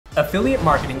Affiliate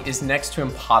marketing is next to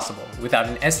impossible without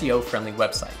an SEO-friendly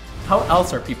website. How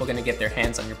else are people going to get their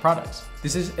hands on your products?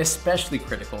 This is especially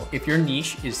critical if your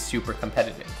niche is super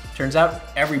competitive. Turns out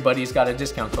everybody's got a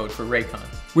discount code for Raycon,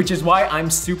 which is why I'm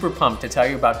super pumped to tell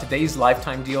you about today's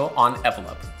lifetime deal on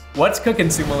Evolup. What's cooking,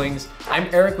 Sumolings?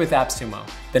 I'm Eric with AppSumo,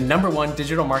 the #1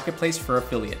 digital marketplace for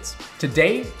affiliates.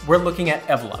 Today, we're looking at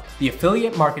Evolup, the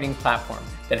affiliate marketing platform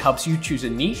that helps you choose a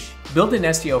niche, build an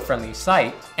SEO-friendly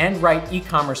site, and write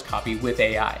e-commerce copy with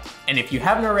AI. And if you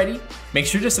haven't already, make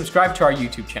sure to subscribe to our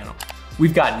YouTube channel.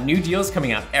 We've got new deals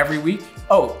coming out every week.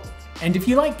 Oh, and if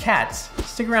you like cats,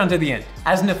 stick around to the end.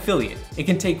 As an affiliate, it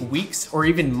can take weeks or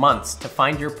even months to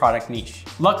find your product niche.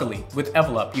 Luckily, with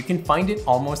Evolup, you can find it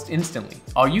almost instantly.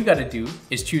 All you gotta do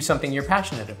is choose something you're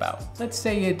passionate about. Let's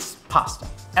say it's pasta.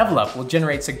 Evolup will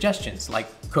generate suggestions like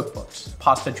cookbooks,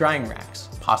 pasta drying racks,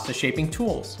 pasta shaping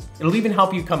tools. It'll even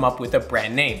help you come up with a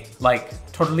brand name, like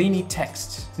tortellini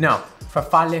text. No,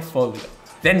 farfalle folio.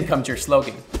 Then comes your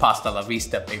slogan, pasta la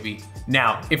vista, baby.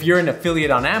 Now, if you're an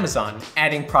affiliate on Amazon,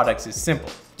 adding products is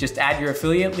simple. Just add your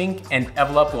affiliate link and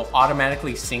Evolup will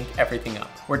automatically sync everything up.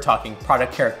 We're talking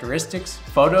product characteristics,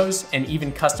 photos, and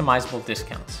even customizable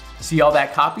discounts. See all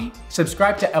that copy?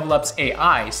 Subscribe to Evolup's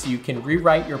AI so you can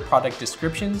rewrite your product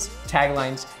descriptions,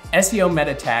 taglines, SEO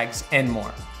meta tags, and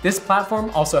more. This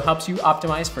platform also helps you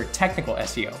optimize for technical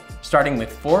SEO, starting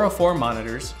with 404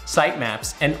 monitors,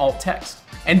 sitemaps, and alt text.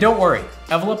 And don't worry,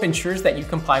 Evolup ensures that you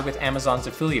comply with Amazon's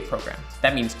affiliate program.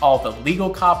 That means all the legal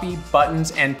copy,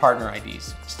 buttons, and partner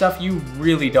IDs. Stuff you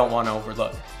really don't want to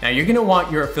overlook. Now you're gonna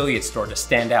want your affiliate store to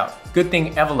stand out. Good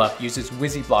thing Evolup uses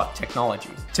WYSIBLOCK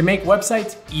technology to make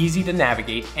websites easy to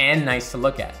navigate and nice to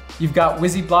look at. You've got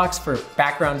WYSIBLOCKs for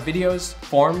background videos,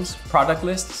 forms, product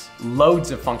lists,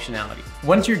 loads of functionality.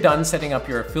 Once you're done setting up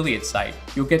your affiliate site,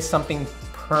 you'll get something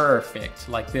perfect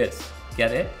like this.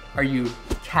 Get it? Are you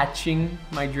catching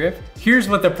my drift? Here's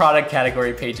what the product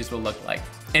category pages will look like.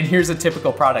 And here's a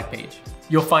typical product page.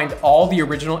 You'll find all the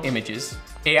original images,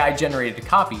 AI generated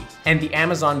copy, and the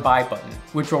Amazon buy button,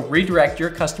 which will redirect your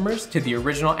customers to the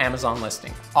original Amazon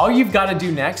listing. All you've got to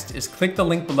do next is click the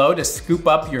link below to scoop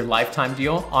up your lifetime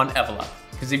deal on Evolup.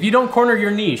 Because if you don't corner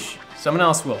your niche, someone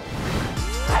else will.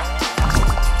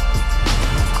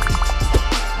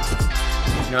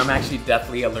 You know, I'm actually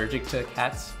deathly allergic to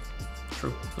cats.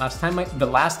 True. The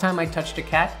last time I touched a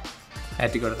cat, I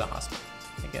had to go to the hospital.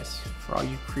 I guess for all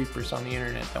you creepers on the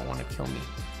internet that want to kill me,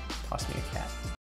 toss me a cat.